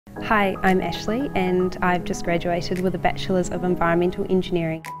Hi, I'm Ashleigh and I've just graduated with a Bachelor of Environmental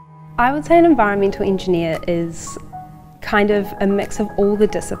Engineering. I would say an environmental engineer is kind of a mix of all the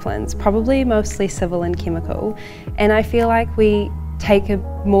disciplines, probably mostly civil and chemical, and I feel like we take a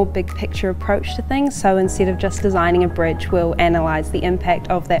more big picture approach to things. So instead of just designing a bridge, we'll analyse the impact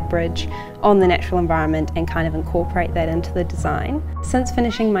of that bridge on the natural environment and kind of incorporate that into the design. Since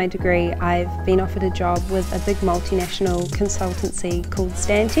finishing my degree, I've been offered a job with a big multinational consultancy called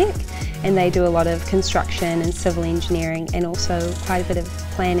Stantec, and they do a lot of construction and civil engineering and also quite a bit of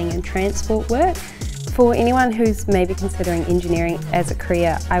planning and transport work. For anyone who's maybe considering engineering as a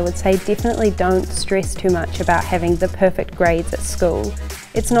career, I would say definitely don't stress too much about having the perfect grades at school.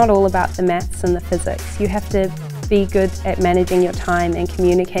 It's not all about the maths and the physics. You have to be good at managing your time and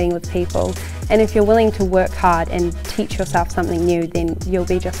communicating with people, and if you're willing to work hard and teach yourself something new, then you'll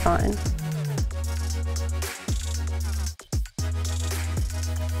be just fine.